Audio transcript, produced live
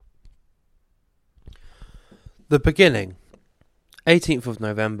The Beginning, 18th of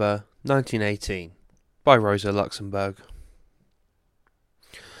November 1918, by Rosa Luxemburg.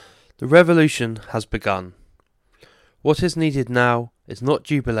 The revolution has begun. What is needed now is not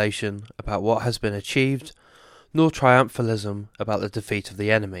jubilation about what has been achieved, nor triumphalism about the defeat of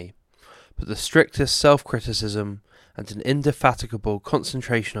the enemy, but the strictest self-criticism and an indefatigable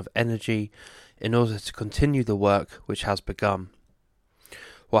concentration of energy in order to continue the work which has begun.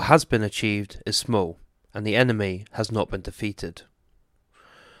 What has been achieved is small, and the enemy has not been defeated.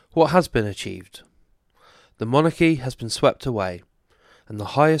 What has been achieved? The monarchy has been swept away, and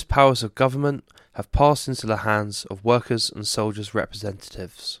the highest powers of government have passed into the hands of workers' and soldiers'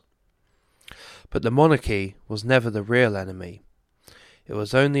 representatives. But the monarchy was never the real enemy. It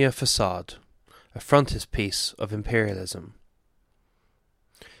was only a facade, a frontispiece of imperialism.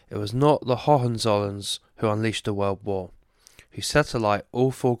 It was not the Hohenzollerns who unleashed the World War, who set alight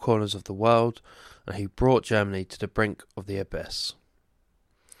all four corners of the world, and who brought Germany to the brink of the abyss.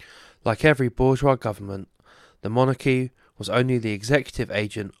 Like every bourgeois government, the monarchy was only the executive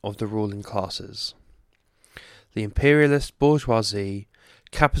agent of the ruling classes. The imperialist bourgeoisie,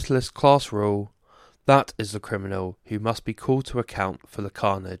 capitalist class rule, that is the criminal who must be called to account for the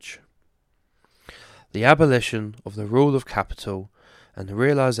carnage. The abolition of the rule of capital and the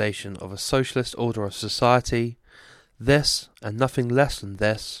realization of a socialist order of society, this, and nothing less than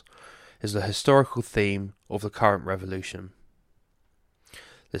this, is the historical theme of the current revolution.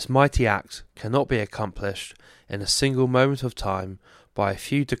 This mighty act cannot be accomplished in a single moment of time by a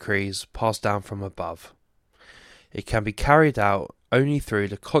few decrees passed down from above. It can be carried out only through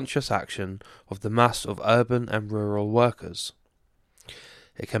the conscious action of the mass of urban and rural workers.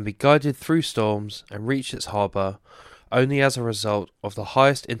 It can be guided through storms and reach its harbour only as a result of the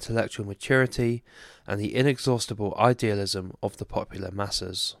highest intellectual maturity and the inexhaustible idealism of the popular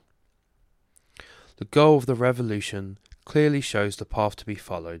masses. The goal of the revolution clearly shows the path to be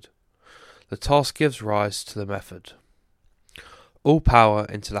followed. The task gives rise to the method. All power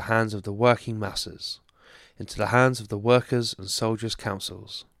into the hands of the working masses, into the hands of the workers' and soldiers'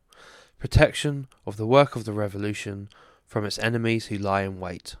 councils. Protection of the work of the revolution from its enemies who lie in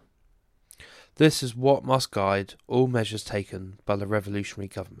wait. This is what must guide all measures taken by the revolutionary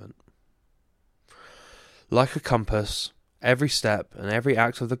government. Like a compass, every step and every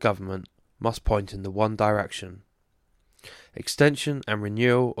act of the government must point in the one direction: extension and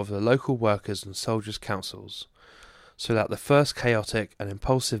renewal of the local workers' and soldiers' councils, so that the first chaotic and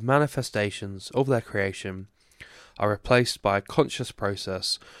impulsive manifestations of their creation are replaced by a conscious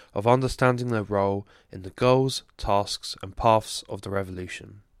process of understanding their role in the goals, tasks, and paths of the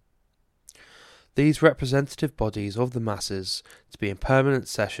revolution. These representative bodies of the masses to be in permanent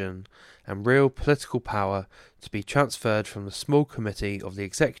session and real political power to be transferred from the small committee of the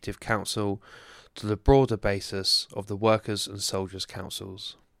Executive Council to the broader basis of the Workers' and Soldiers'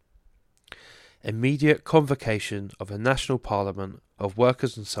 Councils. Immediate convocation of a national parliament of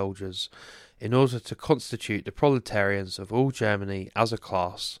workers and soldiers in order to constitute the proletarians of all Germany as a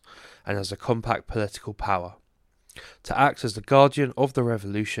class and as a compact political power, to act as the guardian of the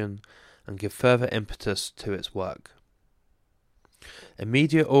revolution and give further impetus to its work.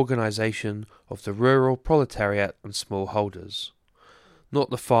 Immediate organisation of the rural proletariat and smallholders,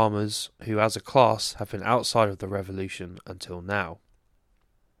 not the farmers who as a class have been outside of the revolution until now.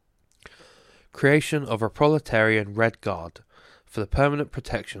 Creation of a proletarian Red Guard for the permanent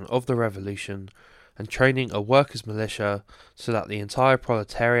protection of the revolution and training a workers' militia so that the entire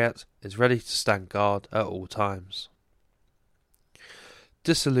proletariat is ready to stand guard at all times.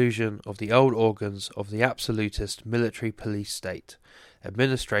 Dissolution of the old organs of the absolutist military police state,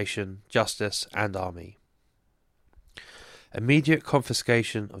 administration, justice and army. Immediate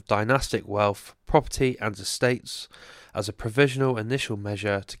confiscation of dynastic wealth, property and estates as a provisional initial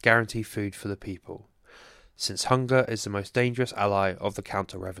measure to guarantee food for the people, since hunger is the most dangerous ally of the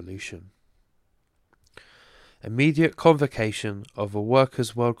counter-revolution. Immediate convocation of a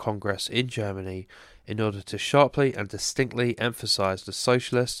Workers' World Congress in Germany in order to sharply and distinctly emphasize the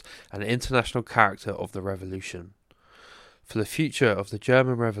socialist and international character of the revolution. For the future of the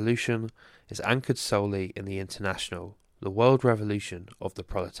German Revolution is anchored solely in the international, the world revolution of the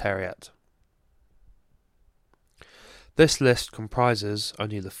proletariat. This list comprises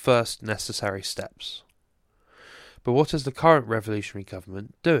only the first necessary steps. But what is the current revolutionary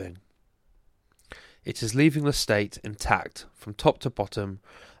government doing? It is leaving the state intact from top to bottom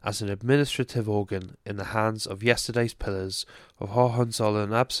as an administrative organ in the hands of yesterday's pillars of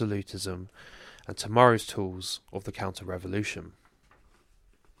Hohenzollern absolutism and tomorrow's tools of the counter-revolution.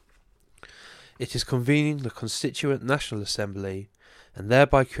 It is convening the Constituent National Assembly and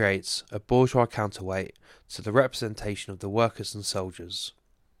thereby creates a bourgeois counterweight to the representation of the workers and soldiers.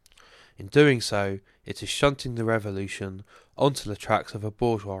 In doing so, it is shunting the revolution onto the tracks of a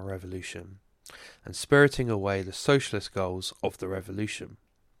bourgeois revolution, and spiriting away the socialist goals of the revolution.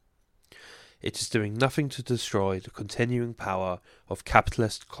 It is doing nothing to destroy the continuing power of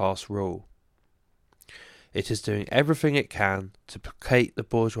capitalist class rule. It is doing everything it can to placate the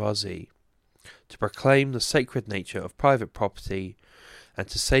bourgeoisie, to proclaim the sacred nature of private property, and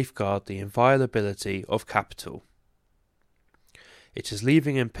to safeguard the inviolability of capital. It is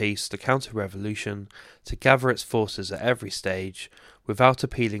leaving in peace the counter-revolution to gather its forces at every stage without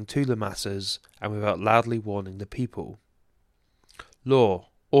appealing to the masses and without loudly warning the people. Law,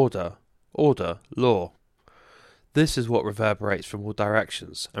 order, order, law. This is what reverberates from all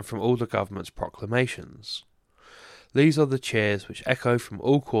directions and from all the government's proclamations. These are the cheers which echo from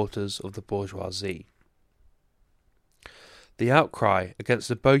all quarters of the bourgeoisie. The outcry against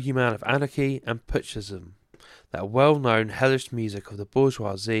the bogeyman of anarchy and putschism, that well-known hellish music of the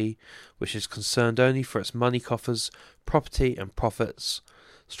bourgeoisie, which is concerned only for its money coffers, property and profits,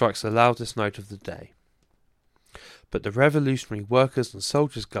 strikes the loudest note of the day. But the revolutionary workers' and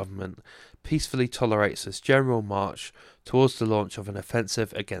soldiers' government peacefully tolerates this general march towards the launch of an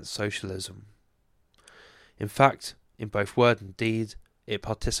offensive against socialism. In fact, in both word and deed, it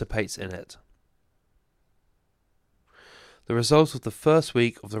participates in it. The result of the first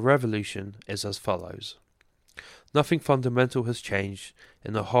week of the revolution is as follows. Nothing fundamental has changed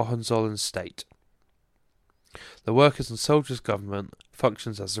in the Hohenzollern state. The workers' and soldiers' government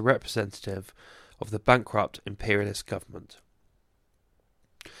functions as the representative of the bankrupt imperialist government.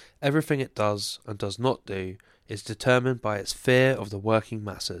 Everything it does and does not do is determined by its fear of the working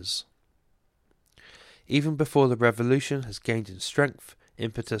masses. Even before the revolution has gained in strength,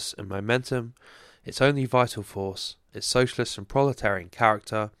 impetus and momentum, its only vital force, its socialist and proletarian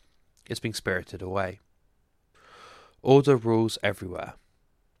character, is being spirited away. Order rules everywhere.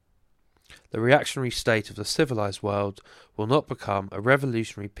 The reactionary state of the civilized world will not become a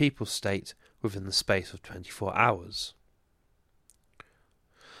revolutionary people's state within the space of 24 hours.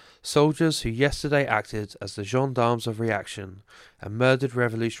 Soldiers who yesterday acted as the gendarmes of reaction and murdered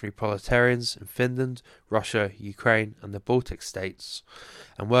revolutionary proletarians in Finland, Russia, Ukraine and the Baltic states,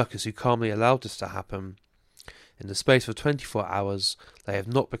 and workers who calmly allowed this to happen, in the space of 24 hours they have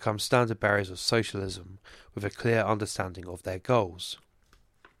not become standard bearers of socialism with a clear understanding of their goals.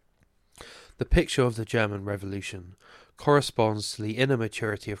 The picture of the German Revolution corresponds to the inner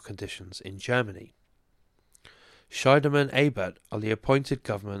maturity of conditions in Germany. Scheidemann and Ebert are the appointed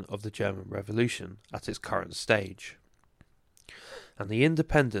government of the German Revolution at its current stage. And the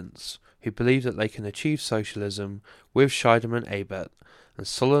independents, who believe that they can achieve socialism with Scheidemann and Ebert and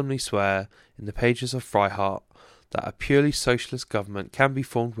solemnly swear in the pages of Freiheit that a purely socialist government can be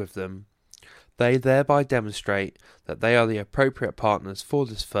formed with them, they thereby demonstrate that they are the appropriate partners for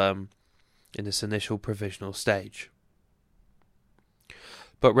this firm in this initial provisional stage.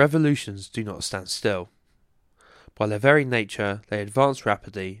 But revolutions do not stand still. By their very nature, they advance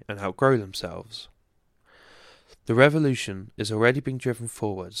rapidly and outgrow themselves. The revolution is already being driven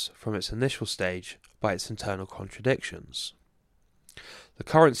forwards from its initial stage by its internal contradictions. The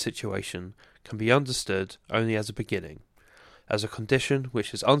current situation can be understood only as a beginning, as a condition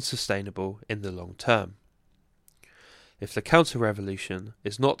which is unsustainable in the long term. If the counter-revolution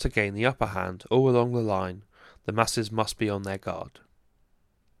is not to gain the upper hand all along the line, the masses must be on their guard.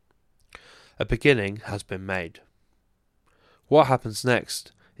 A beginning has been made. What happens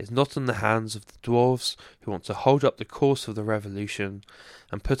next is not in the hands of the dwarves who want to hold up the course of the revolution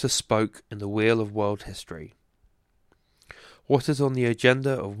and put a spoke in the wheel of world history. What is on the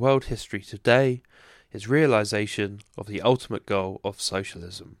agenda of world history today is realization of the ultimate goal of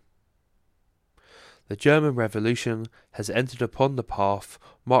socialism. The German Revolution has entered upon the path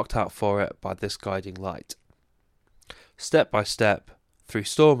marked out for it by this guiding light. Step by step, through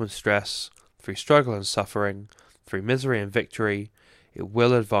storm and stress, through struggle and suffering, through misery and victory, it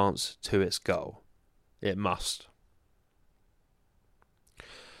will advance to its goal. It must.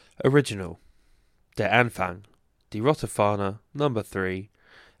 Original. Der Anfang. Die Rote Fahne, No. 3,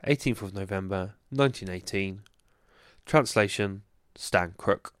 18th of November, 1918. Translation, Stan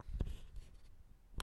Crook.